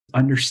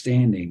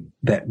understanding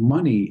that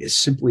money is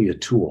simply a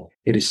tool.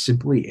 It is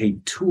simply a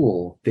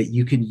tool that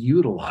you can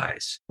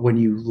utilize. When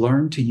you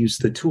learn to use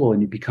the tool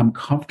and you become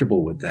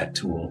comfortable with that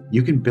tool,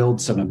 you can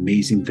build some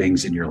amazing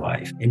things in your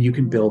life, and you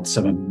can build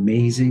some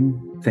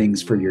amazing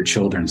things for your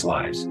children's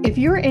lives. If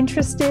you're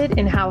interested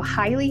in how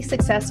highly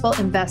successful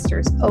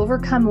investors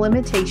overcome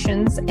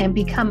limitations and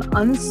become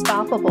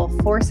unstoppable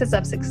forces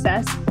of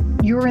success,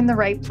 you're in the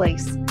right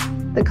place.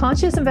 The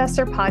Conscious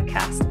Investor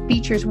podcast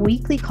features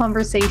weekly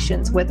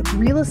conversations with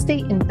real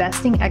estate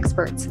investing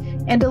experts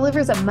and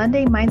delivers a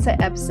Monday Mindset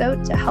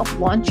episode to help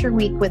launch your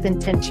week with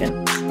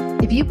intention.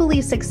 If you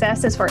believe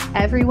success is for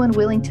everyone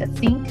willing to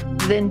think,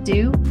 then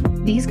do,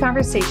 these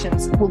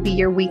conversations will be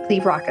your weekly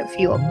rocket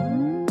fuel.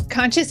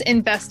 Conscious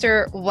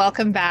Investor,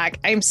 welcome back.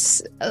 I'm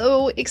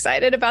so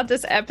excited about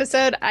this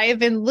episode. I have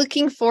been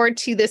looking forward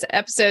to this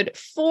episode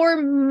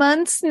for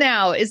months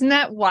now. Isn't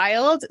that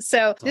wild?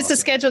 So this is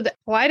scheduled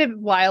quite a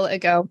while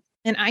ago.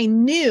 And I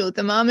knew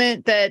the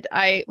moment that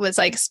I was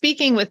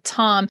speaking with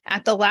Tom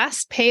at the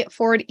last Pay It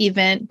Forward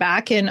event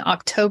back in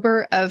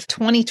October of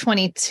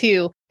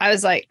 2022, I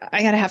was like,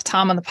 I got to have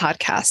Tom on the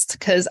podcast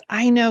because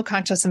I know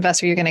Conscious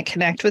Investor, you're going to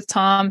connect with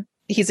Tom.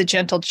 He's a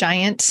gentle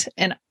giant,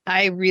 and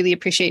I really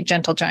appreciate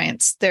gentle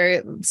giants.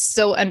 They're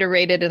so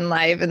underrated in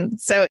life.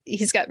 And so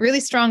he's got really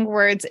strong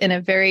words in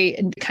a very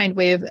kind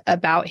way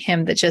about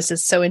him that just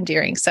is so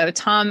endearing. So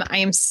Tom, I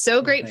am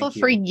so grateful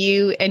for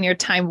you and your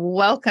time.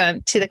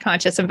 Welcome to the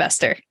Conscious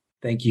Investor.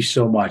 Thank you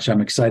so much.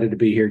 I'm excited to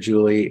be here,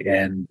 Julie.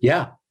 And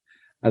yeah,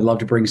 I'd love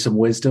to bring some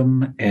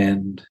wisdom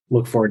and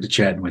look forward to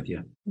chatting with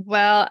you.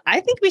 Well, I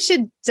think we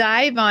should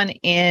dive on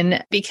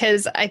in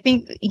because I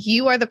think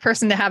you are the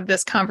person to have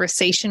this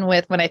conversation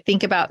with when I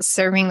think about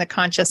serving the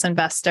conscious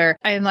investor.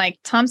 I'm like,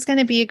 Tom's going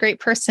to be a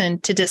great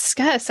person to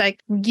discuss.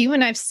 Like you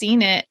and I've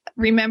seen it.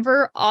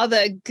 Remember all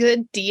the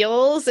good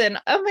deals and,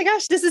 oh my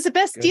gosh, this is the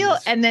best deal.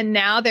 And then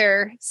now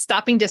they're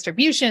stopping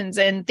distributions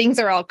and things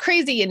are all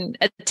crazy and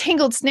a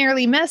tangled,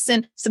 snarly mess.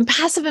 And some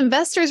passive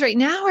investors right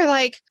now are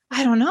like,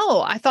 I don't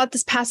know. I thought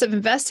this passive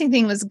investing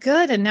thing was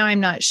good and now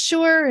I'm not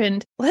sure.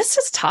 And let's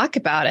just talk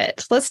about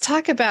it. Let's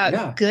talk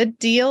about good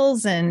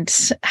deals and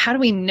how do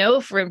we know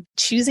if we're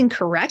choosing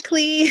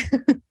correctly?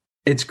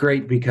 It's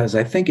great because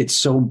I think it's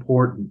so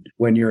important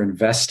when you're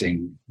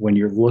investing, when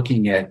you're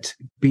looking at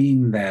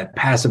being that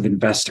passive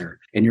investor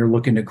and you're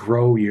looking to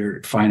grow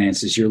your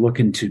finances, you're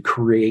looking to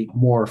create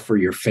more for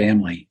your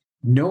family,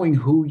 knowing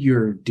who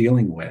you're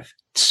dealing with,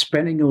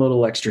 spending a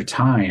little extra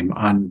time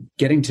on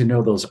getting to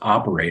know those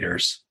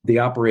operators, the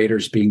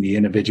operators being the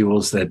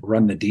individuals that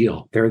run the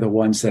deal. They're the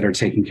ones that are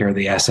taking care of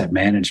the asset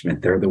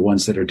management. They're the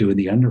ones that are doing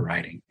the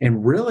underwriting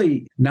and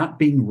really not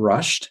being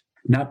rushed,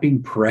 not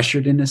being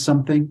pressured into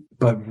something,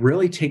 but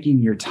really taking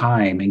your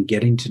time and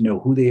getting to know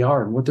who they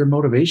are and what their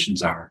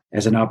motivations are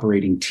as an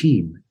operating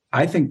team.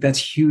 I think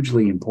that's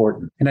hugely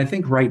important. And I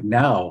think right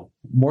now,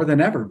 more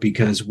than ever,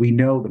 because we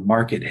know the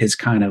market has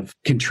kind of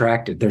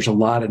contracted. There's a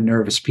lot of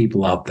nervous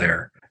people out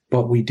there.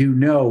 But we do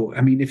know,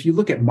 I mean, if you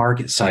look at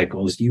market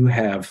cycles, you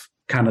have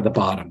kind of the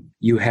bottom.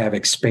 You have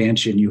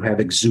expansion, you have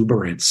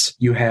exuberance,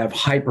 you have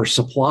hyper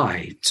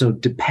supply. So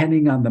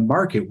depending on the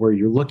market where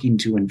you're looking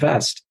to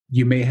invest,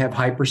 you may have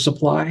hyper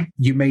supply.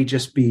 You may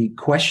just be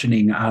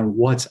questioning on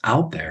what's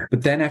out there.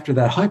 But then after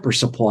that hyper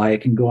supply,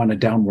 it can go on a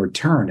downward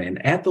turn.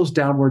 And at those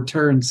downward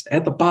turns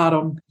at the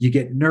bottom, you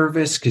get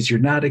nervous because you're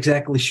not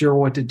exactly sure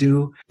what to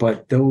do.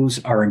 But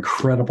those are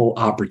incredible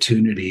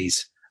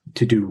opportunities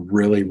to do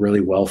really,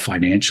 really well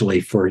financially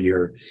for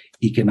your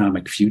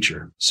economic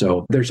future.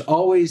 So there's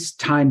always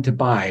time to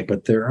buy,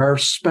 but there are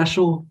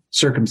special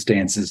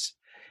circumstances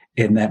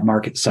in that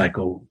market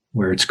cycle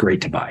where it's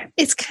great to buy.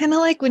 It's kind of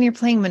like when you're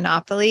playing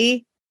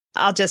Monopoly.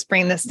 I'll just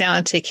bring this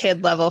down to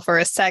kid level for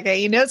a second.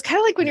 You know, it's kind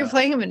of like when you're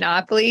playing a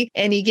Monopoly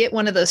and you get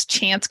one of those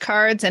chance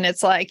cards and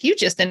it's like, you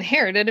just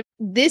inherited it.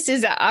 This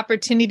is an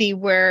opportunity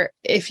where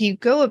if you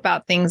go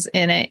about things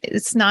in it,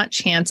 it's not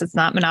chance, it's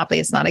not Monopoly,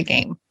 it's not a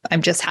game.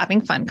 I'm just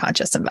having fun,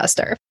 conscious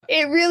investor.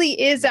 It really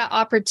is that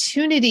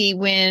opportunity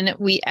when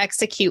we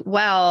execute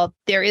well,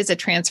 there is a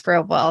transfer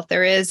of wealth.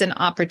 There is an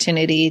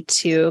opportunity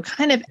to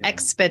kind of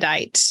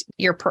expedite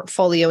your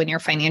portfolio and your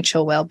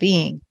financial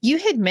well-being. You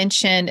had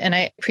mentioned, and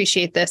I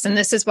appreciate this, and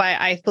this is why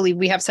I believe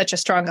we have such a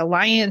strong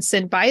alliance.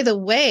 And by the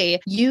way,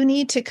 you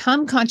need to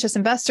come, conscious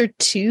investor,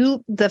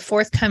 to the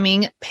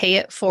forthcoming Pay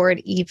It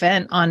Forward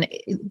event on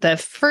the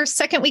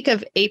second week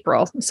of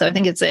April. So I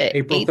think it's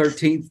April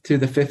 13th to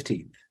the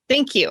 15th.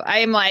 Thank you. I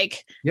am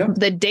like,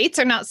 the dates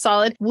are not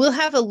solid. We'll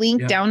have a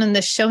link down in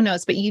the show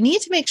notes, but you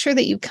need to make sure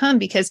that you come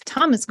because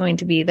Tom is going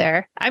to be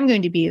there. I'm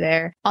going to be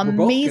there. Amazing.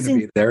 We're both going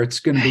to be there. It's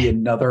going to be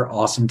another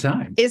awesome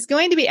time. It's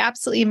going to be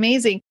absolutely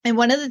amazing. And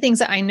one of the things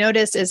that I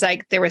noticed is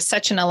like there was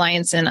such an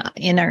alliance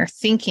in our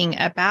thinking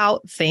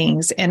about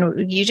things.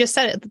 And you just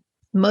said it.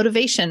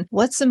 Motivation.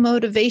 What's the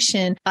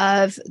motivation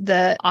of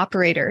the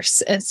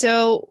operators? And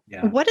so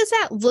what does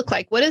that look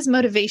like? What does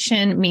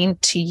motivation mean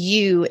to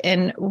you?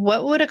 And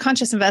what would a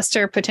conscious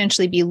investor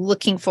potentially be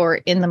looking for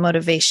in the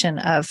motivation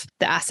of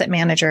the asset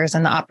managers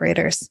and the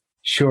operators?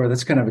 Sure.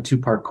 That's kind of a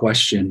two-part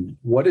question.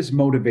 What is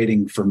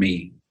motivating for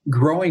me?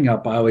 Growing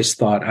up, I always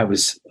thought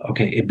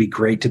it'd be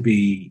great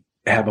to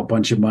have a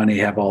bunch of money,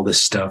 have all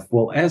this stuff.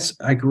 Well, as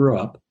I grew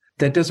up,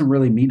 that doesn't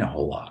really mean a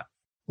whole lot.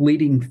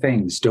 Fleeting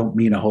things don't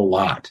mean a whole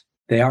lot.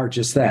 They are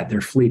just that.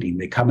 They're fleeting.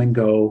 They come and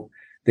go.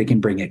 They can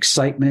bring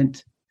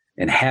excitement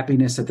and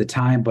happiness at the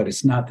time, but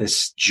it's not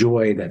this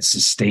joy that's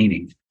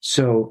sustaining.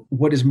 So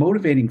what is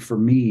motivating for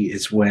me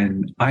is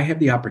when I have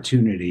the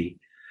opportunity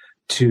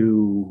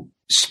to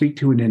speak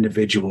to an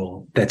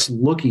individual that's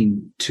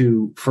looking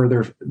to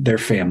further their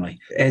family.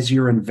 As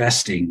you're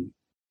investing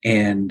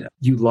and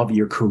you love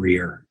your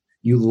career,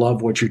 you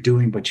love what you're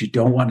doing, but you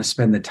don't want to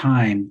spend the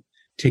time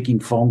taking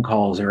phone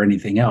calls or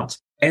anything else.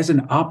 As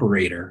an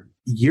operator,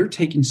 you're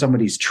taking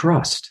somebody's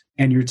trust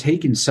and you're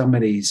taking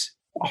somebody's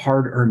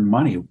hard-earned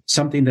money,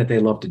 something that they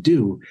love to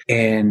do,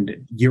 and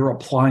you're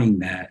applying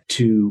that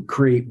to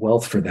create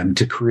wealth for them,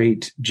 to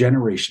create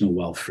generational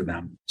wealth for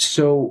them.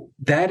 So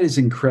that is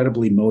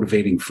incredibly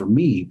motivating for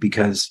me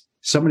because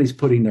somebody's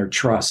putting their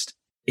trust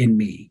in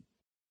me.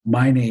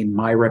 My name,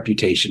 my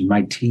reputation,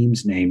 my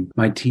team's name,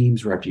 my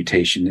team's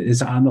reputation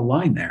is on the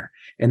line there.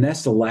 And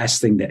that's the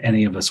last thing that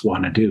any of us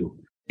want to do.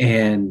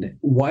 And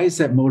why is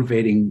that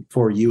motivating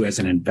for you as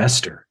an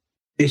investor?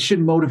 It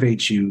should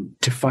motivate you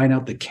to find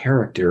out the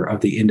character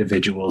of the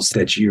individuals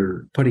that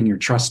you're putting your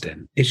trust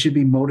in. It should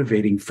be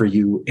motivating for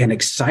you and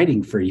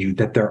exciting for you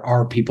that there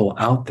are people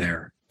out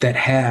there that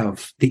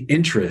have the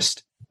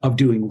interest of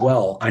doing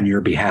well on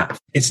your behalf.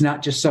 It's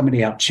not just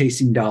somebody out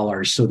chasing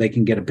dollars so they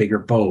can get a bigger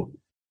boat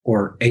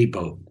or a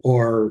boat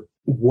or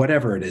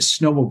whatever it is,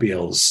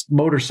 snowmobiles,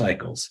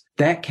 motorcycles.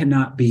 That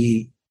cannot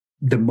be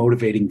the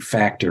motivating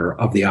factor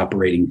of the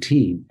operating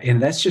team. And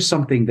that's just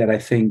something that I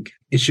think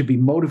it should be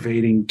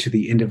motivating to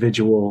the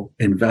individual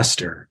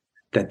investor,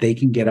 that they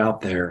can get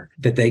out there,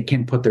 that they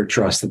can put their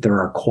trust, that there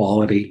are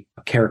quality,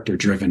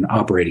 character-driven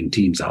operating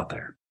teams out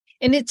there.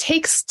 And it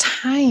takes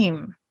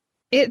time.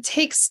 It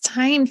takes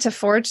time to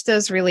forge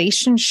those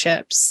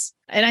relationships.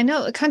 And I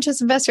know a conscious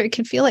investor, it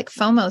can feel like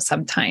FOMO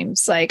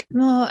sometimes. Like,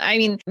 no, I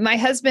mean, my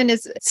husband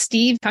is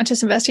Steve,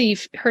 conscious investor.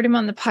 You've heard him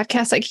on the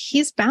podcast. Like,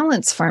 he's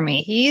balanced for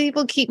me. He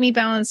will keep me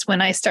balanced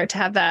when I start to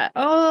have that,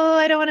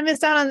 I don't want to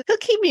miss out on, he'll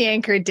keep me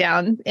anchored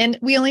down. And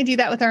we only do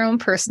that with our own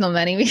personal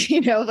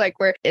money, like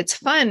where it's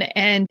fun.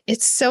 And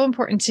it's so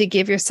important to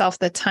give yourself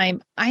the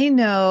time. I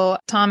know,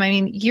 Tom,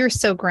 you're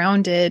so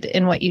grounded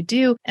in what you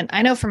do. And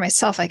I know for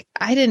myself, like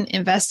I didn't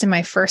invest in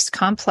my first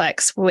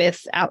complex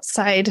with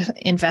outside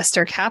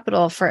investor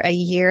capital for a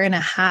year and a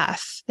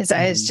half as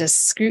I was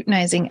just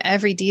scrutinizing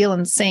every deal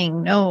and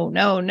saying, no.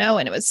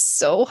 And it was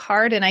so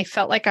hard. And I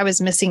felt like I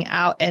was missing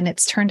out. And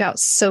it's turned out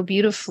so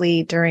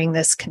beautifully during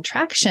this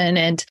contraction.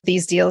 And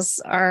these deals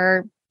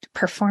are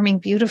performing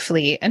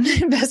beautifully and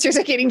investors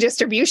are getting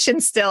distribution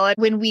still. And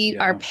when we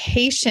are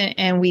patient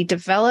and we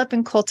develop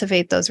and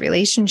cultivate those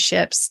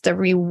relationships, the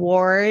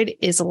reward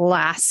is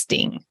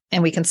lasting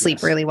and we can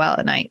sleep really well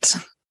at night.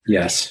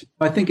 Yes.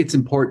 I think it's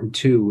important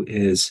too,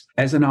 is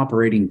as an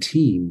operating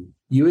team,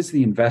 you as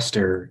the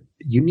investor,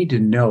 you need to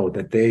know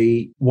that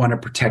they want to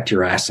protect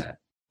your asset.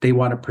 They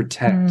want to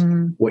protect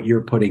what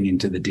you're putting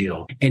into the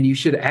deal. And you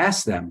should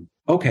ask them,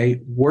 okay,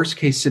 worst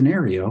case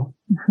scenario,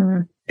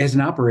 as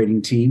an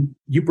operating team,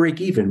 you break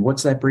even.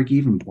 What's that break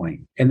even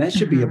point? And that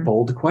should be a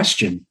bold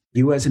question.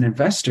 You as an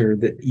investor,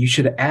 that you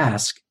should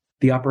ask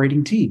the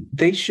operating team.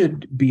 They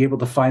should be able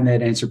to find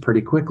that answer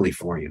pretty quickly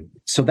for you.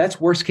 So that's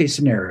worst case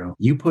scenario.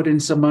 You put in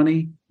some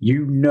money,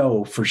 you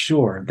know for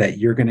sure that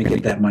you're going to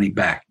get that money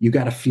back. You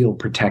got to feel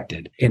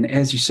protected. And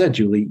as you said,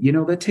 Julie,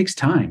 that takes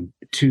time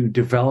to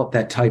develop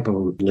that type of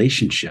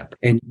relationship.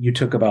 And you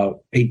took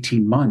about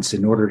 18 months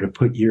in order to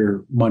put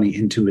your money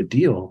into a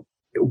deal.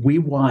 We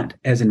want,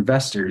 as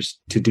investors,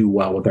 to do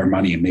well with our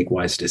money and make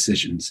wise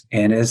decisions.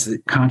 And as the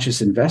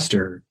conscious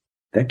investor,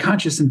 that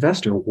conscious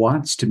investor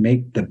wants to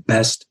make the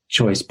best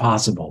choice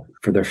possible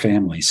for their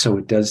family. So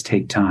it does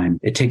take time.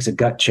 It takes a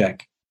gut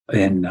check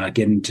and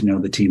getting to know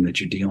the team that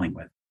you're dealing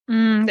with.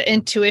 The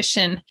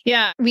intuition.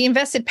 Yeah, we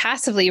invested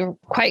passively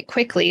quite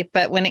quickly,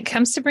 but when it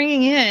comes to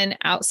bringing in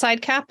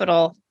outside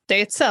capital,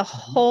 it's a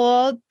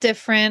whole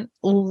different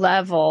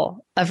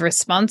level of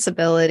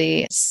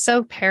responsibility. It's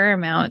so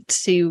paramount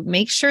to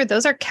make sure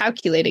those are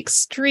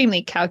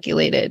extremely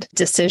calculated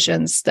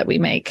decisions that we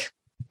make.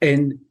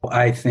 And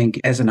I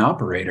think as an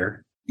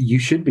operator, you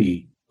should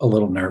be a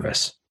little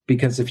nervous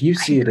because if you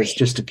see it as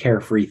just a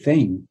carefree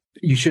thing,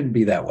 you shouldn't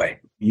be that way.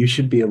 You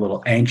should be a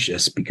little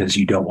anxious because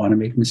you don't want to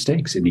make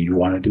mistakes and you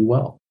want to do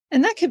well.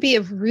 And that could be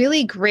a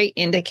really great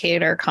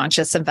indicator,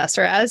 conscious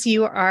investor, as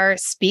you are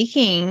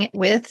speaking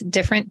with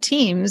different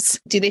teams.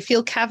 Do they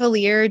feel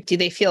cavalier? Do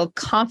they feel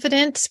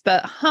confident,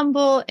 but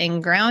humble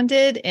and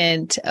grounded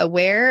and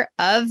aware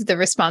of the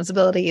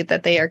responsibility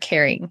that they are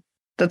carrying?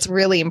 That's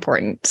really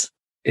important.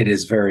 It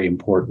is very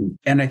important.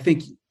 And I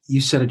think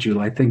you said it,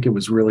 Julie. I think it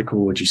was really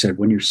cool what you said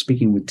when you're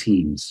speaking with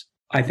teams.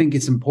 I think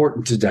it's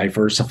important to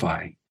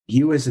diversify.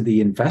 You as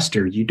the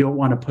investor, you don't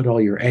want to put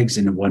all your eggs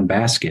into one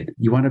basket.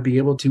 You want to be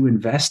able to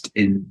invest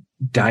in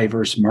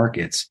diverse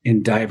markets,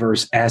 in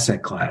diverse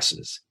asset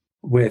classes.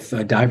 with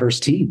diverse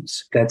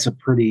teams. That's a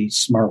pretty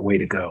smart way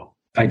to go.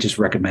 I just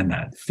recommend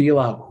that. Feel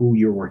out who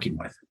you're working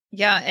with.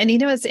 Yeah. And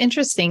what's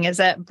interesting is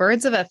that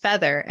birds of a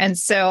feather. And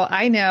so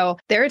I know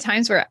there are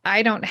times where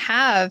I don't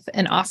have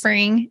an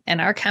offering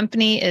and our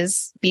company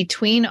is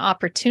between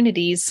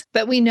opportunities,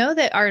 but we know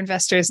that our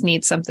investors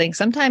need something.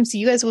 Sometimes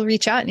you guys will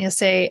reach out and you'll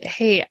say,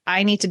 hey,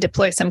 I need to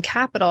deploy some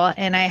capital.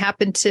 And I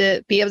happen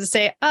to be able to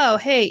say, oh,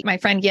 hey, my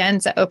friend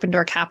Jens at Open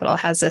Door Capital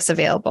has this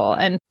available.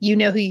 And you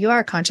know who you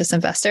are, conscious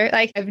investor.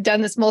 Like I've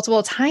done this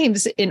multiple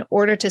times in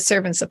order to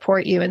serve and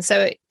support you. And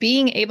so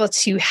being able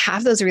to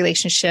have those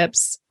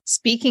relationships,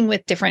 speaking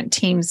with different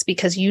teams,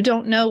 because you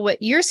don't know what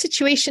your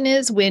situation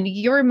is when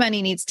your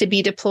money needs to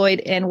be deployed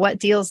and what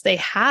deals they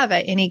have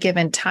at any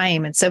given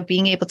time. And so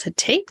being able to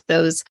take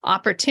those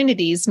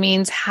opportunities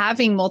means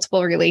having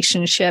multiple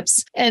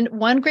relationships. And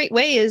one great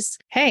way is,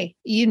 hey,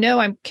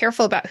 I'm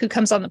careful about who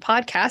comes on the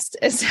podcast.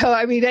 And so,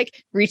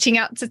 like reaching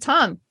out to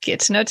Tom, get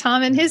to know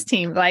Tom and his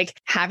team, like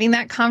having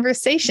that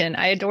conversation.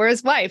 I adore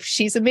his wife.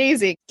 She's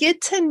amazing.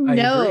 Get to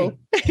know.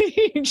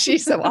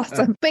 She's so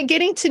awesome. But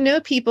getting to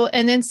know people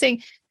and then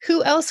saying,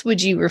 who else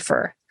would you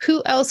refer?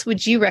 Who else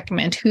would you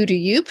recommend? Who do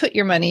you put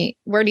your money?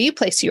 Where do you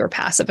place your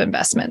passive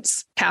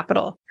investments,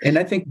 capital? And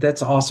I think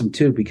that's awesome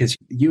too, because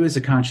you as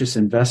a conscious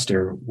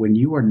investor, when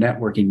you are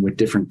networking with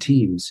different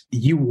teams,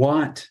 you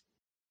want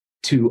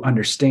to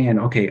understand,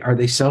 okay, are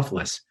they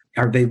selfless?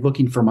 Are they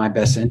looking for my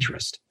best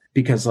interest?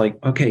 Because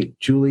okay,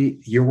 Julie,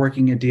 you're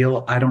working a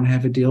deal. I don't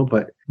have a deal,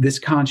 but this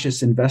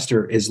conscious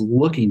investor is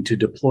looking to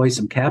deploy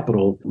some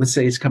capital. Let's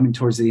say it's coming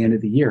towards the end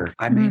of the year.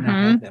 I may not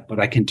have that, but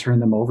I can turn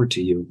them over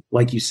to you.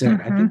 Like you said,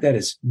 I think that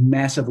is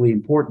massively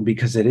important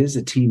because it is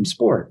a team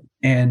sport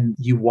and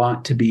you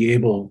want to be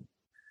able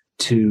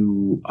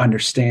to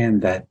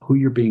understand that who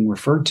you're being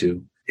referred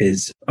to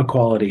is a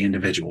quality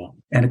individual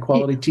and a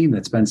quality team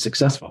that's been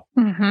successful.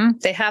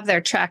 They have their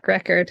track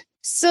record.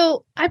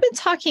 So I've been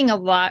talking a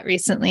lot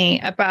recently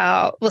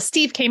about,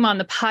 Steve came on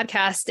the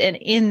podcast, and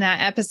in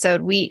that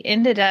episode, we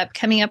ended up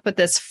coming up with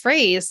this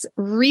phrase,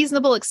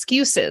 reasonable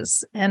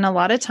excuses. And a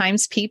lot of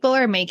times people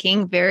are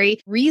making very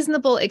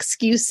reasonable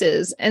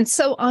excuses. And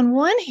so on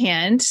one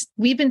hand,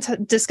 we've been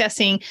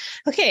discussing,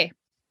 okay,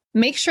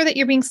 make sure that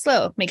you're being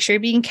slow. Make sure you're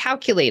being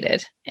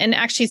calculated. And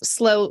actually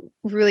slow,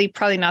 really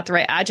probably not the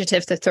right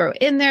adjective to throw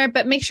in there,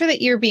 but make sure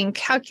that you're being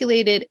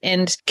calculated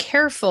and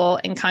careful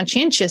and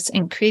conscientious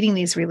in creating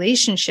these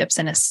relationships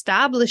and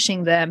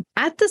establishing them.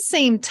 At the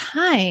same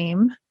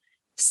time,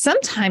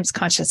 sometimes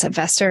conscious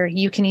investor,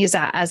 you can use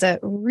that as a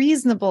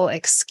reasonable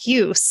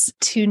excuse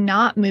to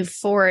not move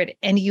forward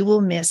and you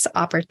will miss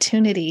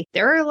opportunity.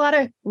 There are a lot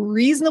of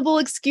reasonable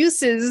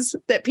excuses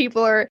that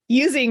people are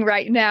using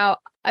right now.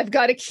 I've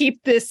got to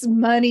keep this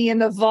money in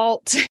the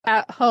vault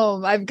at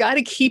home. I've got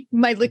to keep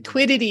my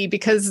liquidity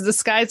because the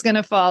sky's going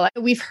to fall.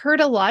 We've heard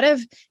a lot of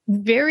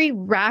very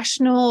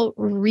rational,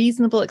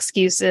 reasonable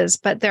excuses,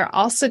 but they're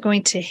also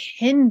going to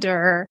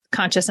hinder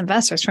conscious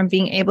investors from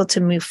being able to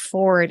move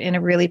forward in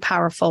a really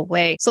powerful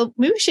way. So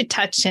maybe we should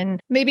touch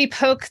and maybe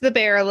poke the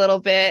bear a little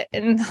bit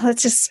and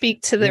let's just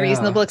speak to the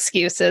reasonable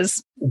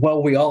excuses.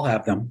 Well, we all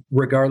have them,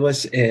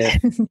 regardless if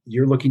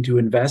you're looking to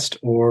invest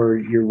or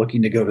you're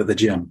looking to go to the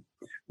gym.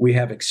 We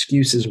have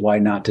excuses why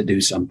not to do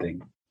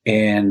something.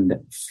 And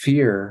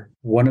fear,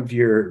 one of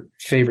your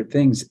favorite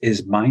things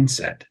is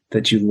mindset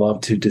that you love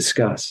to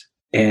discuss.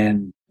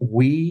 And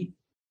we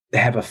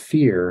have a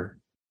fear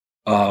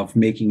of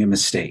making a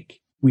mistake.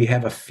 We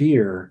have a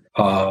fear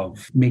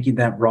of making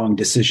that wrong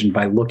decision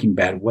by looking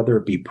bad, whether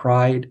it be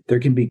pride. There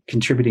can be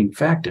contributing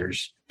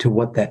factors to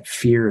what that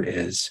fear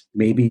is.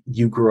 Maybe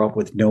you grew up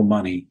with no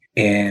money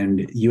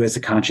and you as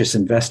a conscious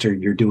investor,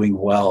 you're doing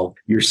well,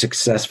 you're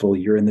successful,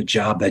 you're in the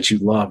job that you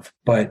love,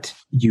 but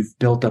you've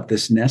built up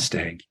this nest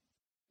egg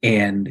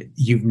and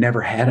you've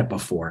never had it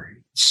before.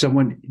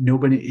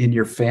 Nobody in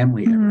your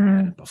family ever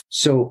had it before.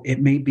 So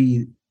it may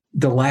be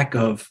the lack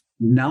of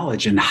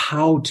knowledge and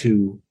how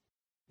to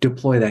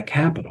deploy that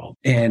capital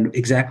and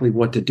exactly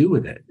what to do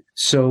with it.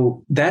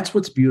 So that's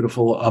what's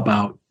beautiful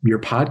about your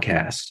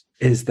podcast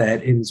is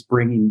that it is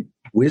bringing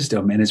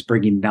wisdom and is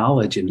bringing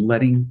knowledge and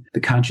letting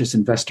the conscious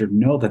investor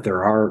know that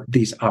there are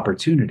these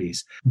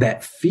opportunities.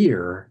 That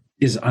fear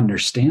is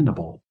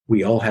understandable.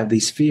 We all have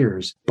these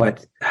fears,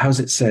 but how's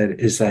it said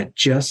is that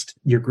just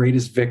your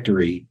greatest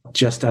victory,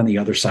 just on the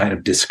other side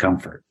of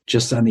discomfort,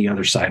 just on the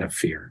other side of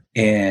fear.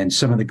 And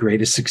some of the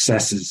greatest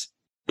successes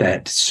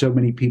that so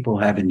many people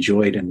have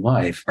enjoyed in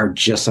life are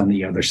just on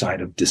the other side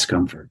of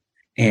discomfort.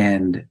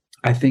 And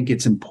I think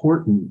it's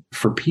important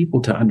for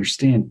people to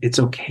understand it's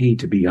okay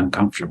to be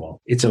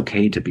uncomfortable. It's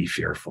okay to be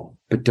fearful,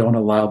 but don't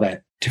allow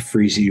that to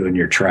freeze you in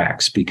your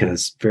tracks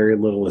because very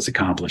little is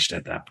accomplished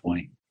at that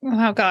point.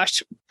 Oh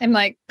gosh. I'm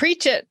like,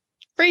 preach it.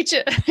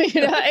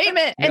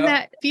 Amen. And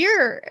that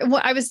fear,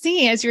 what I was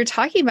thinking as you were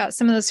talking about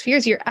some of those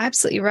fears, you're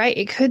absolutely right.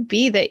 It could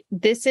be that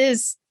this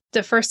is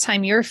the first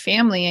time your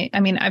family, I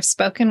mean, I've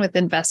spoken with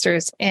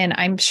investors and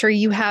I'm sure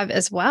you have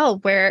as well,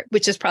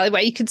 which is probably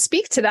why you could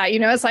speak to that.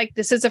 It's like,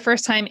 this is the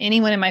first time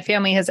anyone in my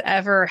family has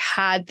ever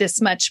had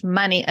this much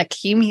money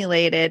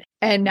accumulated.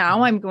 And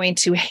now I'm going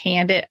to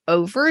hand it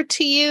over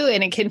to you.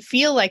 And it can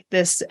feel like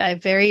a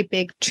very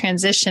big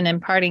transition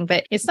and parting,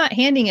 but it's not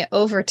handing it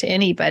over to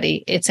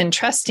anybody. It's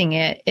entrusting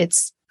it.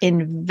 It's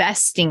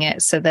investing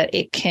it so that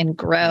it can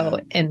grow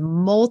and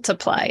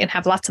multiply and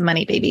have lots of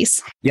money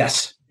babies.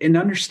 Yes. In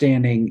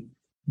understanding,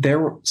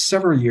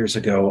 several years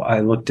ago, I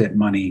looked at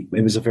money.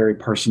 It was a very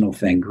personal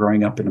thing.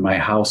 Growing up in my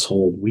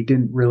household, we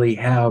didn't really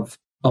have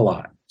a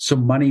lot. So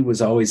money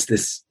was always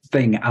this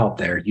thing out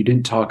there. You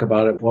didn't talk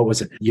about it. What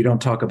was it? You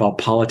don't talk about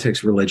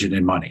politics, religion,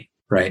 and money,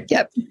 right?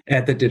 Yep.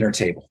 At the dinner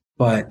table.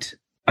 But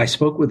I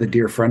spoke with a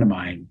dear friend of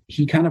mine.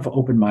 He kind of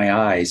opened my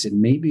eyes, and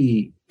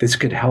maybe this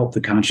could help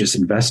the conscious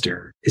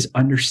investor, is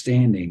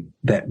understanding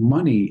that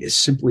money is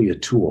simply a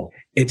tool.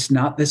 It's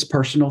not this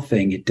personal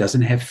thing. It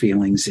doesn't have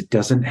feelings. It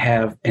doesn't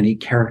have any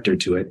character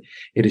to it.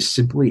 It is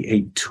simply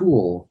a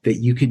tool that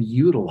you can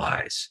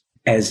utilize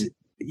as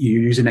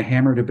you're using a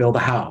hammer to build a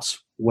house,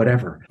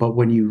 whatever. But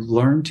when you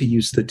learn to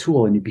use the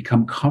tool and you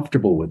become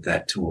comfortable with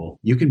that tool,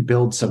 you can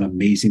build some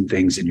amazing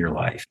things in your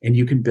life, and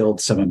you can build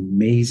some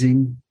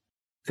amazing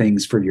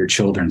things for your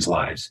children's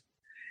lives.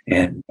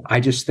 And I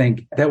just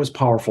think that was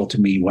powerful to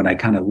me when I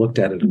kind of looked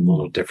at it a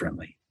little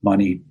differently.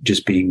 Money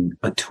just being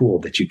a tool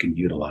that you can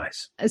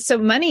utilize. So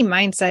money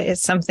mindset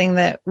is something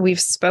that we've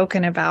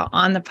spoken about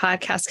on the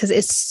podcast because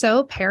it's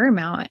so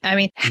paramount. I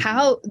mean,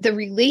 how the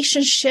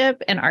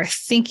relationship and our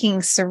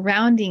thinking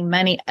surrounding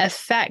money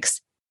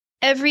affects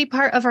every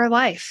part of our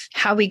life,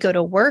 how we go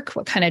to work,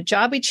 what kind of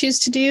job we choose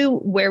to do,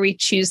 where we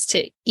choose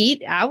to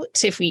eat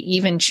out, if we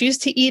even choose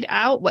to eat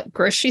out, what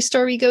grocery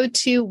store we go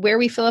to, where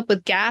we fill up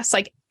with gas.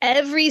 Like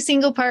every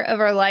single part of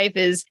our life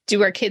is,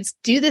 do our kids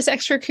do this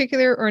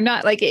extracurricular or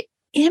not? Like it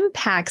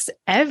impacts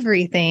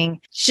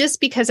everything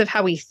just because of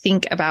how we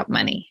think about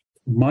money.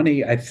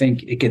 Money, I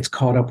think it gets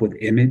caught up with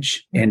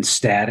image and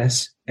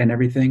status and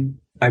everything.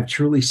 I've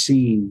truly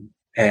seen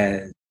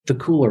as the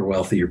cooler,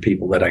 wealthier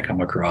people that I come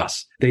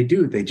across, they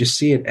just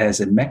see it as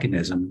a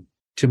mechanism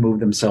to move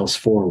themselves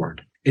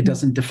forward. It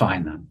doesn't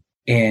define them.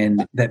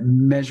 And that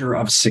measure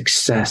of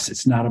success,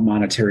 it's not a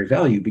monetary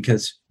value,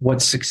 because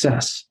what's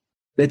success?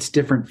 That's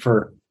different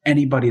for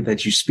anybody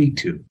that you speak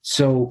to.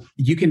 So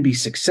you can be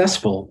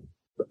successful,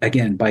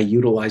 again, by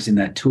utilizing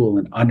that tool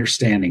and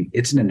understanding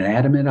it's an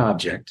inanimate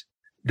object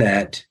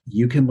that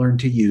you can learn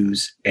to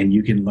use, and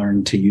you can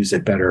learn to use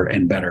it better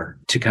and better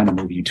to kind of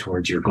move you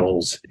towards your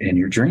goals and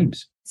your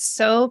dreams.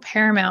 So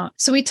paramount.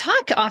 So we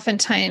talk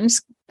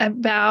oftentimes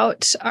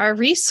about our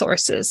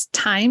resources,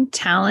 time,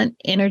 talent,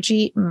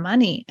 energy,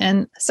 money.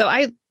 And so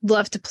I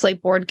love to play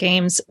board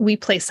games. We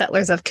play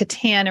Settlers of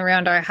Catan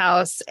around our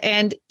house,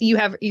 and you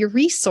have your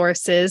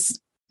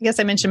resources. I guess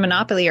I mentioned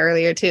Monopoly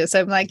earlier too.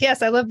 So I'm like,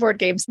 yes, I love board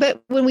games.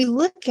 But when we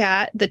look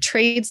at the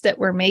trades that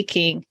we're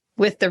making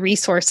with the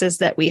resources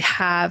that we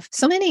have,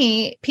 so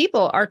many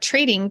people are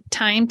trading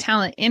time,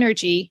 talent,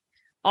 energy.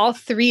 All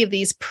three of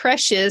these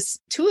precious,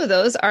 two of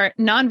those are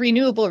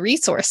non-renewable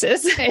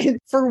resources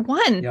for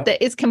one that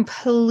is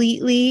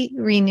completely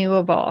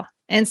renewable.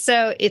 And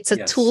so it's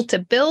a tool to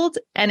build,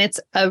 and it's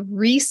a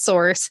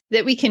resource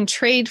that we can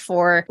trade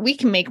for. We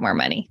can make more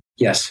money.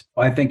 Yes,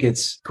 I think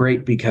it's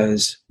great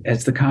because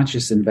as the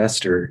conscious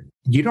investor,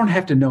 you don't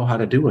have to know how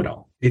to do it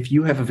all. If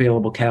you have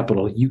available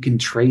capital, you can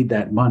trade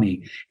that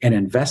money and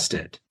invest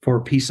it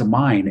for peace of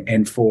mind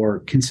and for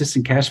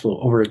consistent cash flow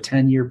over a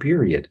 10-year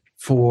period,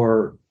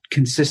 for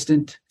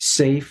consistent,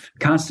 safe,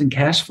 constant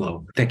cash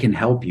flow that can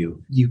help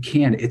you. You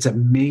can. It's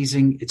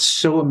amazing. It's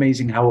so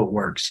amazing how it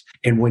works.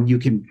 And when you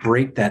can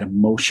break that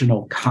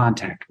emotional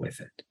contact with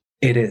it,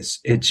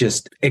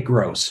 it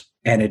grows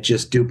and it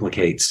just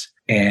duplicates.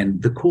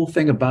 And the cool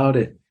thing about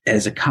it,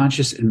 as a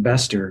conscious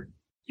investor,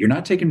 you're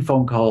not taking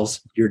phone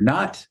calls. You're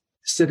not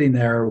sitting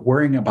there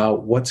worrying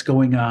about what's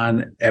going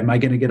on. Am I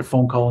going to get a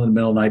phone call in the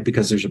middle of the night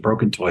because there's a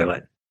broken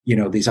toilet?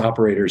 These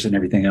operators and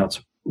everything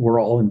else,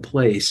 we're all in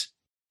place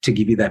to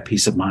give you that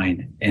peace of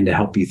mind and to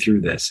help you through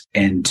this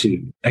and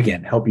to,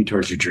 again, help you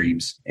towards your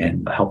dreams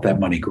and help that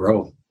money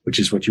grow, which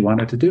is what you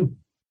want it to do.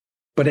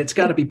 But it's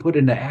got to be put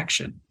into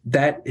action.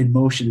 That in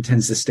motion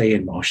tends to stay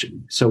in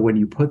motion. So when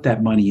you put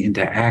that money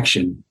into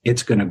action,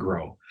 it's going to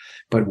grow.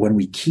 But when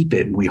we keep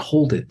it and we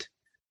hold it,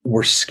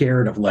 we're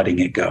scared of letting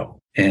it go.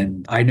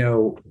 And I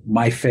know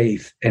my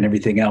faith and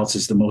everything else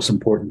is the most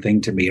important thing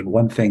to me. And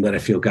one thing that I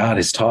feel God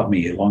has taught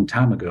me a long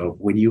time ago,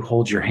 when you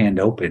hold your hand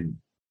open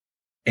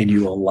and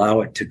you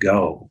allow it to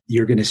go,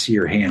 you're going to see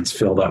your hands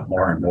filled up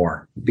more and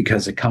more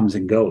because it comes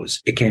and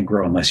goes. It can't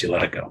grow unless you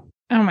let it go.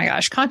 Oh my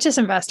gosh, conscious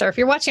investor. If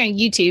you're watching on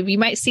YouTube, you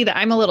might see that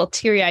I'm a little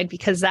teary-eyed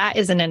because that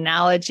is an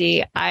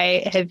analogy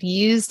I have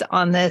used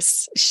on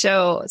this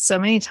show so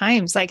many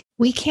times. Like,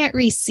 we can't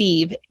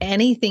receive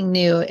anything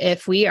new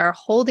if we are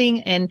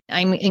holding, and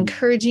I'm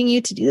encouraging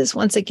you to do this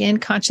once again,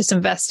 conscious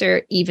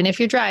investor. Even if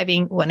you're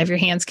driving, one of your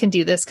hands can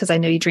do this because I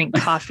know you drink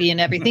coffee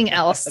and everything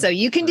else. So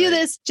you can do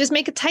this. Just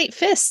make a tight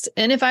fist.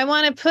 And if I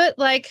want to put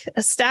like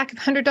a stack of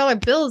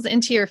 $100 bills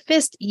into your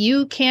fist,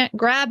 you can't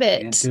grab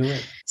it. Can't do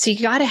it. So you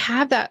got to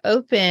have that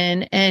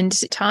open. And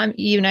Tom,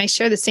 you and I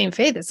share the same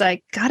faith. It's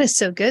like, God is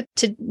so good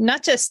to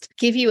not just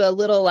give you a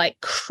little like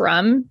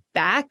crumb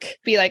back,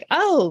 be like,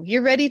 oh,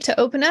 you're ready to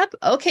open up?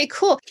 Okay,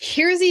 cool.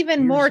 Here's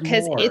even more,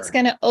 because it's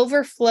going to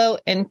overflow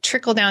and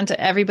trickle down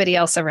to everybody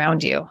else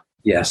around you.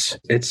 Yes,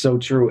 it's so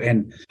true.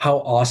 And how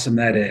awesome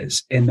that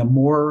is. And the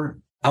more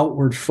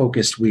outward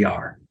focused we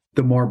are,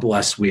 the more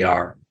blessed we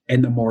are,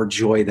 and the more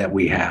joy that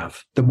we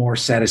have, the more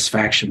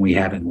satisfaction we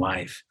have in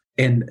life.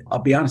 And I'll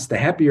be honest, the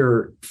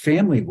happier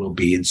family will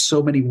be in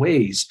so many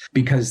ways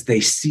because they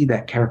see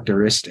that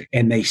characteristic,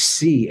 and they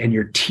see, and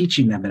you're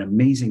teaching them an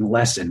amazing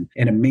lesson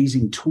and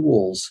amazing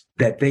tools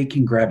that they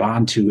can grab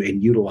onto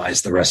and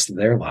utilize the rest of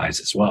their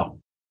lives as well.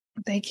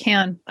 They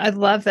can. I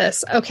love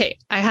this. Okay.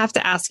 I have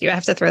to ask you, I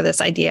have to throw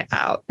this idea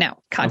out. Now,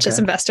 conscious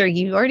investor,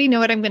 you already know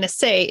what I'm going to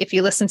say. If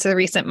you listen to the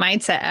recent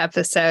mindset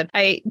episode,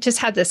 I just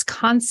had this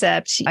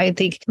concept. I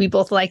think we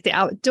both like the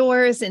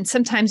outdoors, and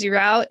sometimes you're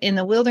out in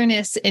the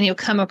wilderness and you'll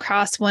come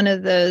across one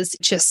of those,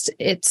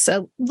 it's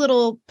a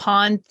little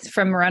pond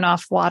from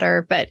runoff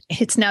water, but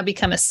it's now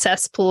become a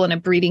cesspool and a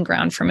breeding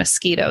ground for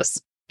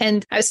mosquitoes.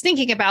 And I was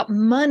thinking about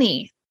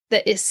money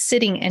that is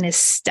sitting and is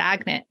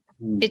stagnant.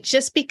 It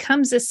just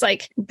becomes this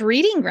like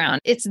breeding ground.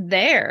 It's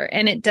there,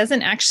 and it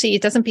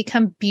doesn't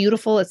become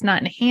beautiful. It's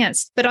not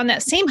enhanced. But on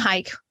that same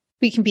hike,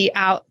 we can be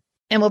out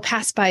and we'll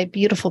pass by a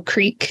beautiful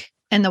creek,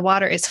 and the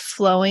water is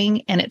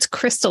flowing and it's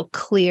crystal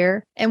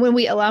clear. And when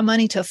we allow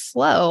money to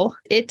flow,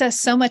 it does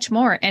so much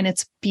more, and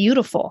it's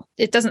beautiful.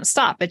 It doesn't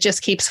stop. It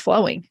just keeps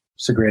flowing.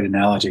 It's a great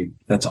analogy.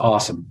 That's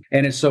awesome.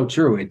 And it's so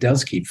true. It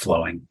does keep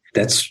flowing.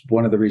 That's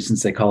one of the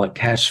reasons they call it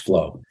cash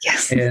flow.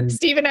 Yes. And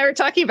Steve and I were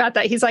talking about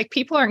that. He's like,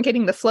 people aren't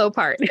getting the flow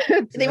part.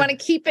 They want to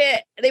keep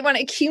it. They want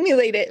to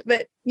accumulate it,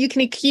 but you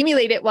can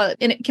accumulate it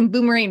and it can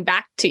boomerang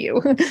back to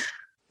you.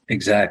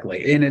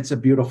 Exactly. And it's a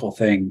beautiful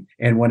thing.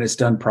 And when it's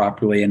done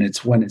properly, and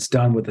when it's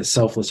done with a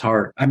selfless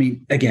heart. I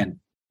mean, again,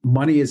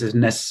 money is a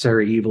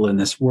necessary evil in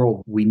this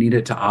world. We need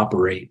it to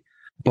operate.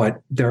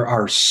 But there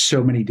are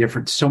so many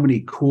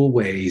cool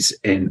ways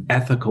and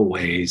ethical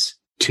ways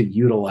to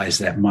utilize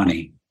that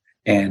money.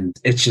 And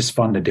it's just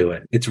fun to do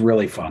it. It's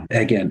really fun.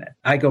 Again,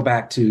 I go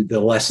back to the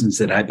lessons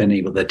that I've been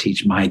able to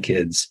teach my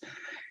kids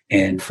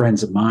and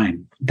friends of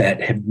mine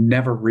that have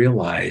never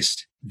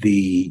realized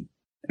the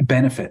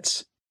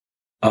benefits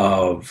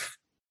of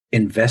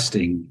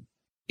investing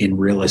in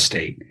real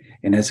estate.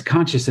 And as a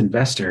conscious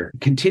investor,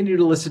 continue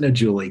to listen to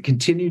Julie,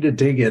 continue to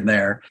dig in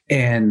there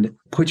and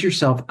put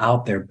yourself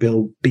out there.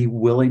 Be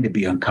willing to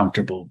be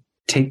uncomfortable.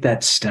 Take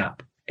that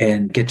step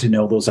and get to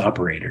know those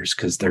operators,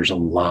 because there's a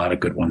lot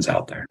of good ones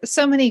out there.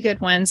 So many good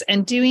ones,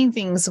 and doing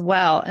things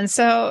well. And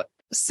so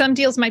some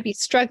deals might be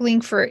struggling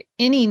for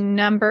any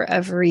number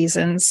of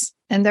reasons.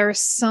 And there are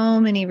so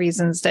many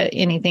reasons that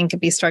anything could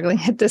be struggling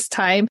at this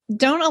time.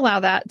 Don't allow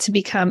that to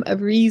become a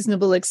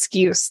reasonable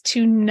excuse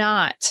to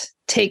not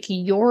take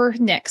your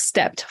next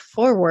step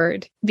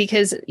forward,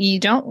 because you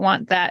don't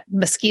want that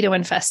mosquito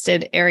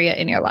infested area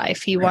in your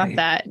life. You want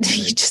that.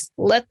 You just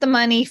let the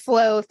money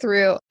flow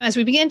through. As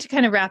we begin to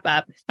kind of wrap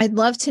up, I'd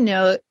love to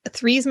know,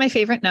 3 is my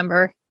favorite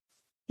number.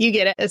 You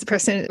get it. As a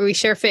person, we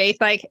share faith.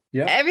 Like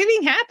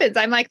everything happens.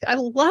 I'm like, I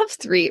love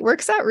 3. It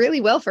works out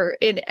really well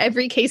in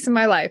every case in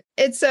my life.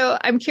 And so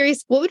I'm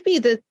curious, what would be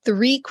the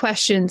 3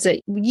 questions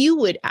that you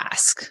would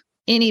ask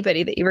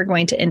anybody that you were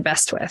going to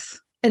invest with?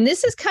 And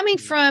this is coming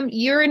from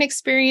you're an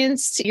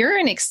experienced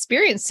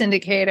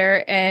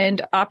syndicator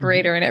and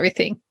operator and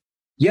everything.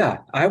 Yeah,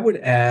 I would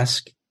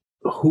ask,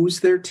 who's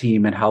their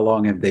team and how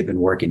long have they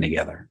been working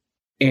together?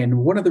 And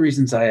one of the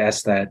reasons I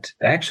asked that,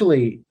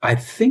 actually, I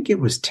think it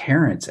was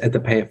Terrence at the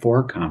Pay It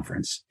Forward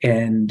conference.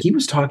 And he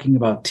was talking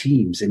about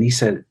teams. And he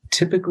said,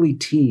 typically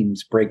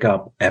teams break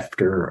up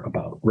after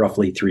about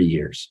roughly 3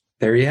 years.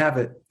 There you have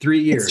it. 3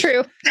 years. It's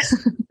true.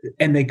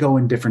 And they go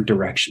in different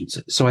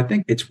directions. So I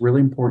think it's really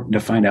important to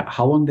find out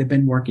how long they've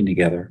been working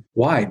together.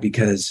 Why?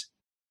 Because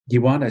you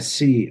want to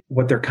see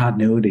what their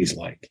continuity is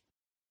like.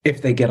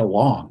 If they get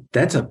along,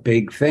 that's a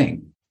big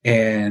thing.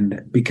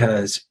 And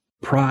because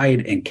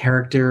pride and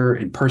character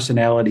and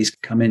personalities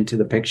come into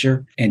the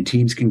picture, and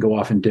teams can go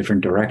off in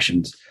different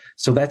directions.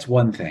 So that's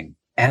one thing.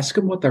 Ask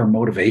them what their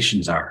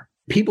motivations are.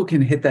 People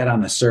can hit that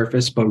on the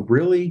surface, but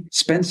really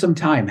spend some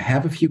time,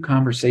 have a few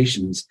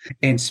conversations,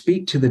 and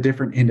speak to the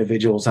different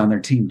individuals on their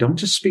team. Don't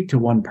just speak to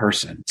one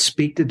person.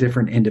 Speak to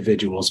different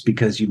individuals,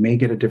 because you may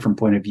get a different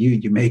point of view.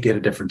 You may get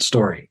a different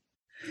story,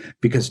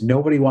 because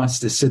nobody wants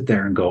to sit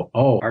there and go,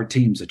 oh, our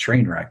team's a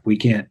train wreck. We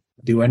can't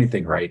do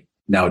anything right.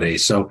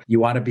 nowadays. So you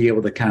want to be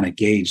able to kind of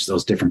gauge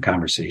those different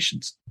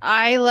conversations.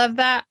 I love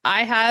that.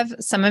 I have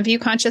some of you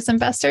conscious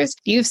investors.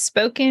 You've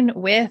spoken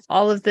with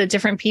all of the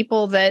different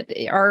people that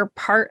are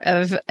part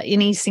of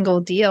any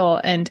single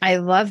deal. And I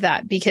love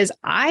that because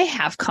I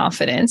have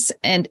confidence.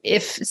 And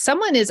if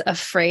someone is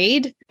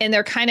afraid and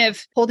they're kind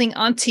of holding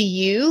on to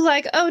you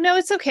like, oh, no,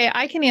 it's okay,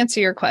 I can answer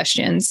your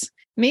questions.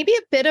 Maybe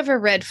a bit of a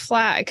red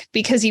flag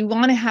because you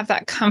want to have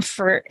that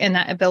comfort and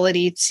that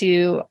ability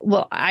to,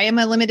 well, I am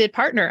a limited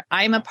partner.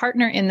 I'm a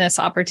partner in this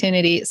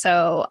opportunity.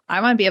 So I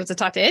want to be able to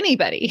talk to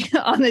anybody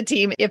on the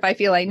team if I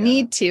feel I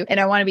need to. And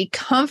I want to be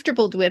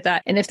comfortable with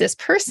that. And if this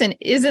person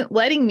isn't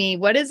letting me,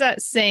 what is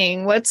that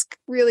saying? What's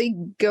really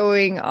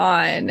going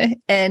on?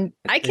 And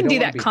I can do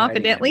that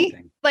confidently.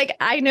 Like,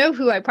 I know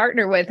who I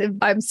partner with. If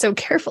I'm so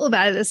careful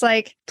about it, it's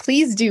like,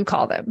 please do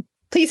call them.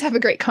 Please have a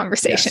great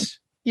conversation. Yes.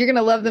 You're going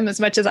to love them as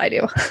much as I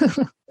do.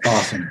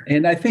 Awesome.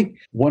 And I think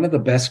one of the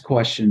best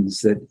questions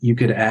that you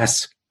could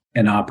ask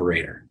an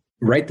operator,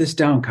 write this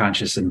down,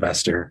 conscious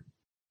investor.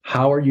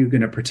 How are you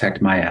going to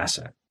protect my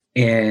asset?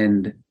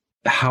 And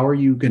how are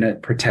you going to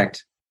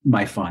protect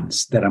my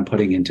funds that I'm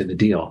putting into the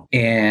deal?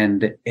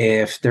 And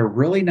if they're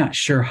really not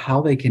sure how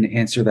they can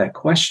answer that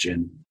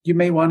question, you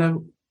may want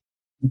to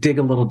dig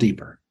a little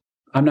deeper.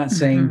 I'm not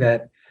saying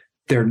that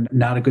they're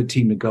not a good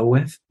team to go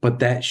with, but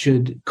that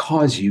should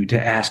cause you to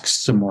ask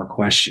some more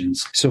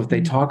questions. So if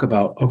they talk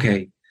about,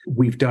 okay,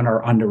 we've done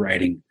our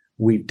underwriting,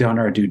 we've done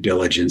our due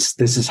diligence.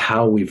 This is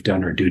how we've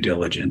done our due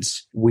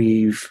diligence.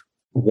 We've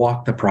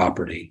walked the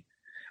property.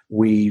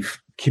 We've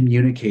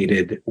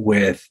communicated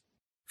with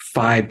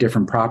 5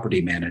 different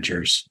property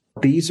managers.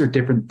 These are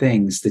different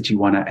things that you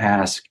want to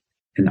ask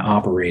an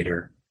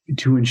operator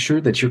to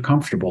ensure that you're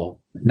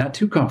comfortable, not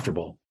too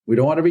comfortable. We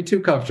don't want to be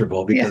too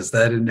comfortable because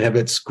that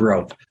inhibits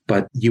growth,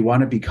 but you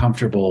want to be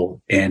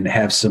comfortable and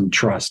have some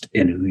trust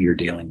in who you're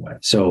dealing with.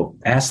 So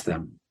ask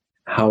them,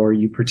 how are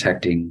you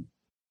protecting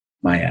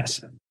my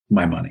asset,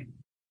 my money?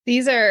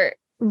 These are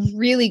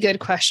really good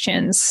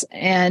questions,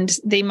 and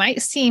they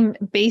might seem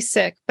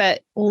basic,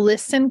 but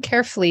listen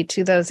carefully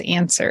to those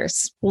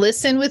answers.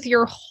 Listen with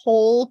your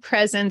whole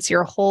presence,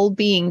 your whole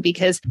being,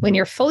 because when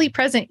you're fully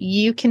present,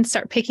 you can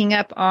start picking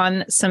up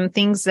on some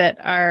things that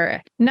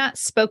are not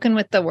spoken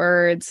with the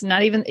words,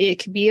 not even, it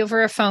could be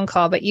over a phone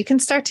call, but you can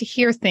start to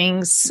hear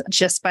things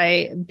just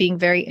by being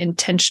very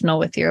intentional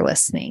with your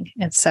listening.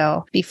 And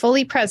so be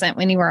fully present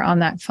when you are on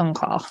that phone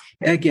call.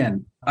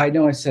 Again, I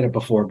know I said it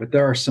before, but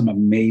there are some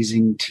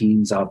amazing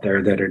teams out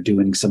there that are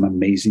doing some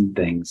amazing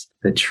things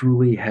that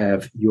truly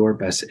have your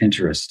best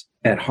interest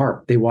at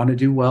heart. They want to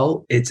do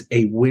well. It's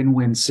a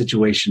win-win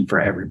situation for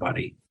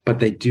everybody, but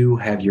they do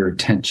have your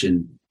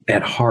attention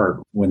at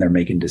heart when they're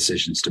making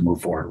decisions to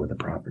move forward with a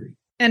property.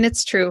 And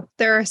it's true.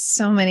 There are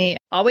so many.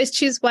 Always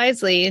choose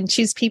wisely and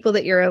choose people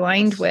that you're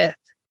aligned with.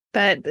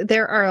 But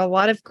there are a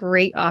lot of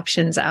great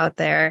options out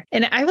there.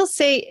 And I will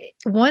say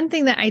one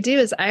thing that I do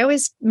is I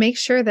always make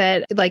sure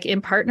that, like,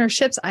 in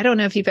partnerships, I don't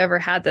know if you've ever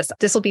had this.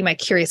 This will be my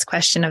curious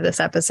question of this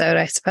episode,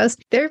 I suppose.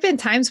 There have been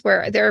times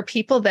where there are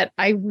people that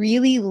I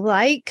really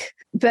like,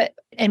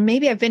 and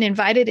maybe I've been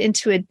invited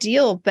into a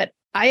deal, but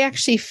I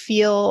actually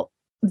feel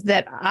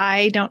that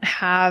I don't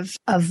have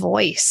a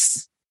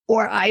voice,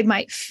 or I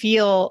might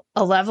feel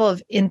a level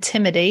of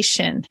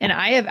intimidation. And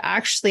I have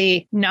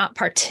actually not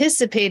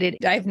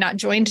participated. I've not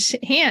joined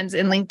hands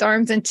and linked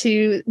arms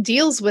into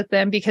deals with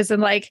them because I'm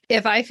like,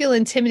 if I feel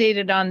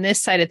intimidated on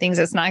this side of things,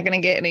 it's not going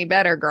to get any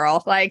better,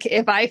 girl. Like,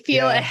 if I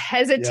feel a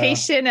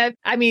hesitation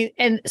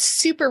and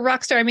super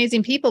rockstar,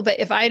 amazing people, but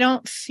if I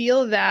don't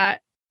feel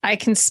that I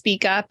can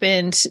speak up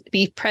and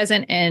be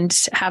present and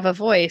have a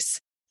voice,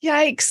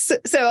 yikes.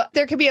 So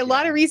there could be a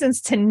lot of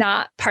reasons to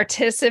not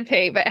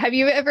participate, but have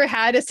you ever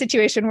had a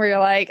situation where you're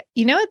like,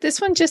 you know what,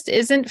 this one just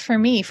isn't for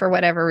me for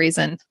whatever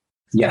reason?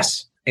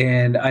 Yes.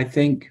 And I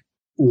think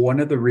one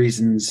of the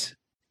reasons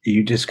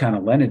you just kind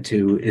of lend it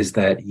to is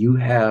that you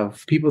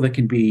have people that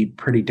can be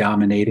pretty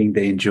dominating.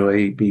 They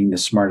enjoy being the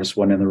smartest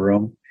one in the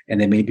room, and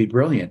they may be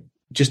brilliant,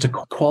 just a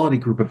quality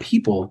group of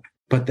people,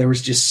 but there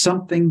was just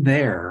something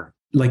there,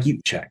 like you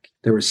check.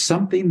 There was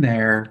something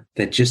there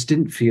that just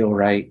didn't feel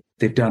right.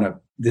 They've done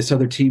this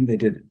other team, they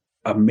did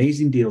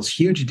amazing deals,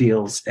 huge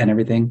deals and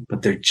everything,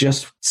 but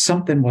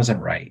something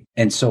wasn't right.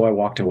 And so I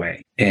walked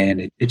away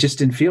and it just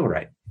didn't feel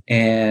right.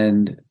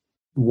 And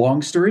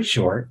long story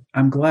short,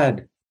 I'm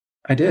glad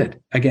I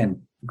did.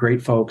 Again,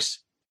 great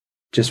folks,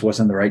 just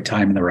wasn't the right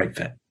time and the right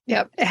fit.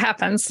 Yep, it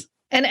happens.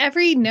 And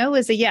every no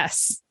is a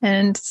yes.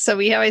 And so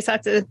we always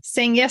have to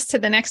saying yes to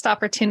the next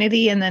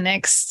opportunity and the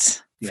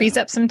next frees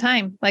up some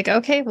time. Like,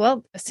 okay,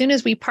 well, as soon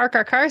as we park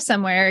our car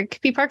somewhere, it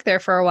could be parked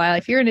there for a while.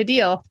 If you're in a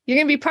deal, you're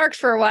going to be parked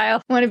for a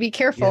while. Want to be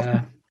careful.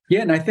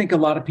 Yeah. And I think a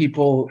lot of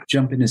people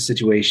jump into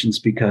situations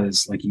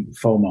because, like,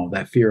 FOMO,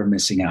 that fear of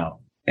missing out,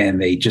 and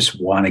they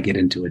just want to get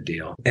into a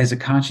deal. As a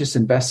conscious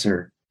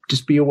investor,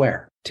 just be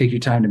aware. Take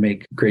your time to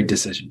make great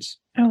decisions.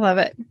 I love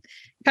it.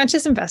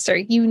 Conscious investor,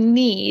 you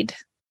need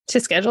to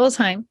schedule a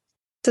time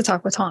to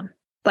talk with Tom.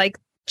 Like,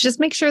 just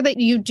make sure that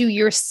you do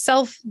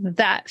yourself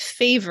that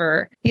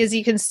favor, because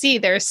you can see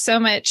there's so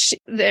much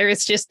there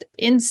is just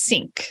in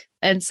sync.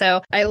 And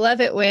so I love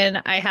it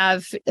when I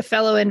have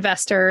fellow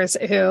investors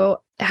who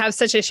have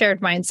such a shared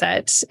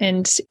mindset,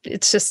 and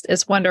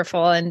it's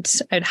wonderful. And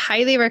I'd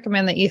highly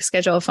recommend that you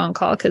schedule a phone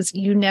call, because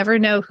you never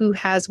know who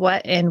has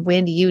what and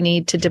when you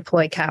need to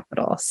deploy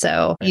capital.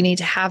 So you need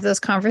to have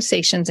those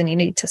conversations, and you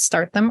need to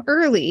start them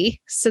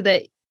early so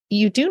that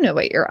you do know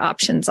what your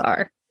options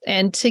are,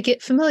 and to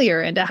get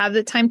familiar and to have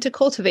the time to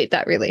cultivate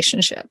that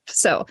relationship.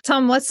 So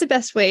Tom, what's the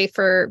best way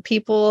for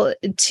people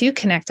to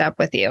connect up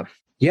with you?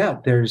 Yeah,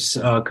 there's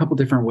a couple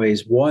different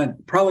ways. One,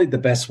 probably the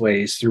best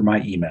way is through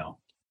my email,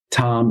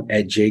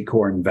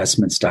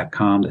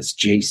 tom@jcoreinvestments.com. That's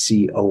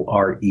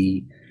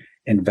JCORE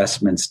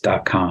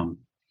investments.com.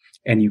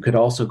 And you could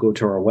also go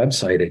to our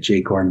website at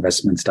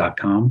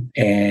jcoreinvestments.com,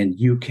 and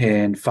you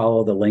can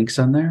follow the links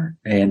on there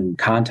and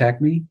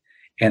contact me.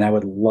 And I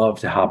would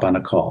love to hop on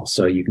a call.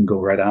 So you can go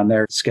right on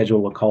there,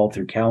 schedule a call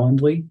through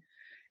Calendly,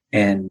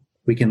 and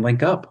we can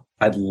link up.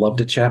 I'd love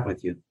to chat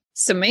with you.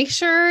 So make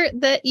sure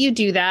that you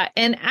do that.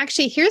 And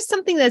actually, here's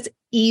something that's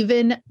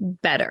even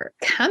better.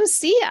 Come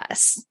see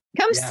us.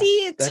 Come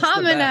see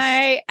Tom and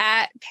I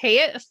at Pay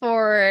It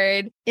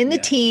Forward in the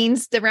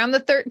teens, around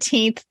the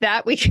 13th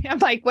that week. I'm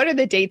like, what are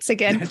the dates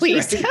again? That's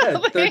Please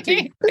tell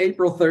me.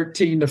 April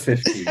 13 to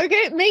 15.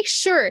 Okay, make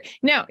sure.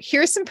 Now,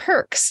 here's some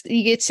perks.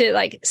 You get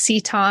to see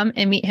Tom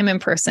and meet him in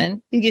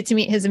person. You get to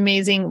meet his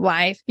amazing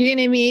wife. You're going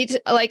to meet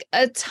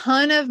a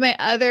ton of my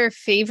other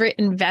favorite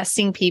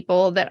investing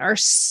people that are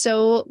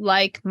so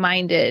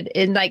like-minded.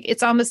 And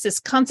it's almost this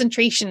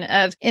concentration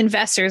of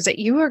investors that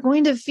you are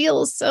going to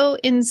feel so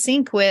in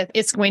sync with.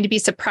 It's going to be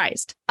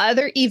surprised.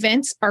 Other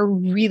events are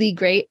really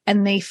great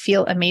and they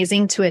feel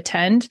amazing to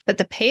attend, but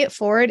the Pay It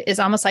Forward is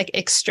almost like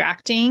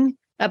extracting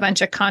a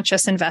bunch of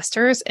conscious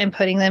investors and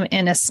putting them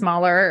in a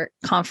smaller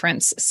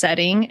conference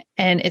setting.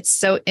 And it's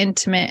so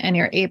intimate, and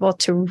you're able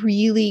to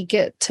really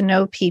get to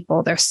know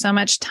people. There's so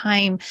much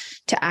time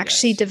to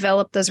actually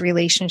develop those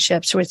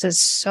relationships, which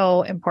is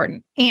so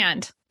important.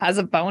 And as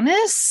a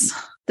bonus,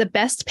 the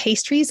best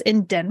pastries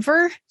in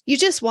Denver, you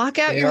just walk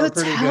out your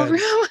hotel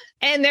room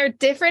and they're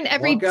different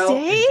every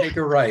day. Take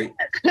a right.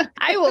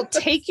 I will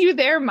take you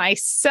there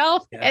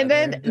myself. Yeah, and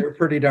then they're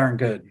pretty darn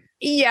good.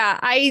 Yeah,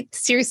 I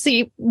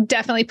seriously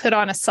definitely put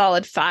on a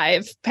solid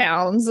 5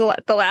 pounds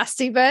at the last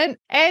event.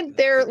 And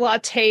their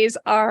lattes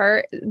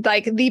are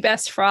the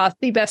best froth,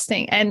 the best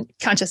thing. And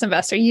conscious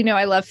investor,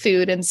 I love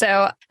food. And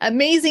so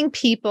amazing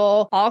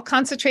people all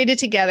concentrated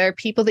together,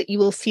 people that you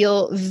will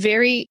feel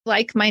very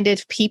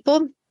like-minded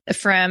people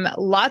from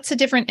lots of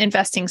different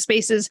investing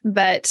spaces,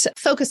 but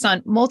focused on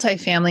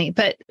multifamily,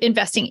 but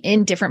investing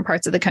in different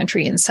parts of the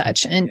country and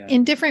such, and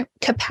in different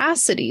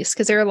capacities,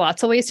 because there are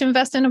lots of ways to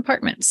invest in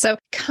apartments. So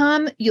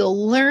come,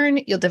 you'll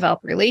learn, you'll develop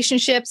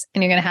relationships,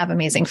 and you're going to have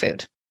amazing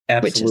food.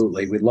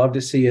 Absolutely. We'd love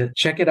to see you.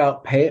 Check it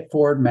out,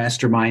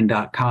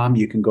 payitforwardmastermind.com.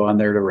 You can go on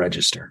there to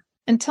register.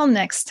 Until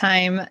next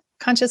time,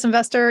 conscious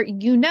investor,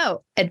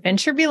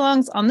 adventure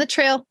belongs on the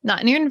trail,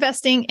 not in your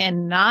investing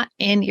and not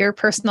in your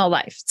personal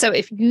life. So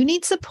if you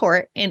need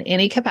support in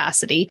any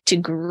capacity to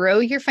grow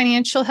your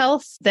financial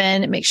health,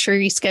 then make sure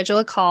you schedule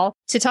a call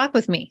to talk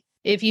with me.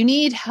 If you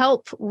need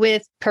help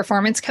with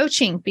performance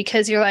coaching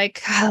because you're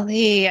like,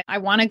 golly, I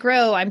want to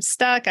grow, I'm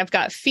stuck, I've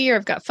got fear,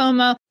 I've got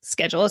FOMO,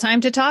 schedule a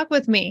time to talk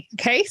with me.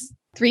 Okay.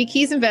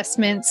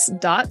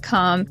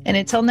 3keysinvestments.com. And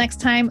until next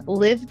time,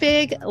 live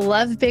big,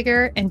 love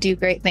bigger, and do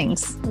great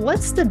things.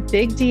 What's the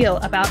big deal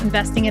about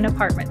investing in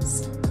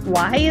apartments?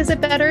 Why is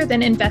it better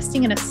than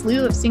investing in a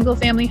slew of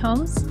single-family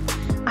homes?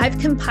 I've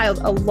compiled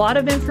a lot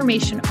of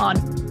information on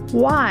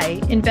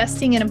why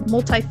investing in a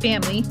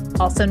multifamily,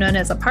 also known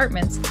as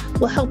apartments,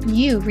 will help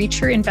you reach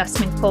your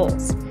investment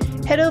goals.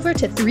 Head over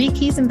to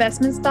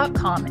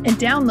 3keysinvestments.com and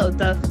download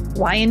the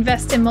Why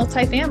Invest in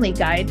Multifamily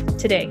guide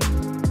today.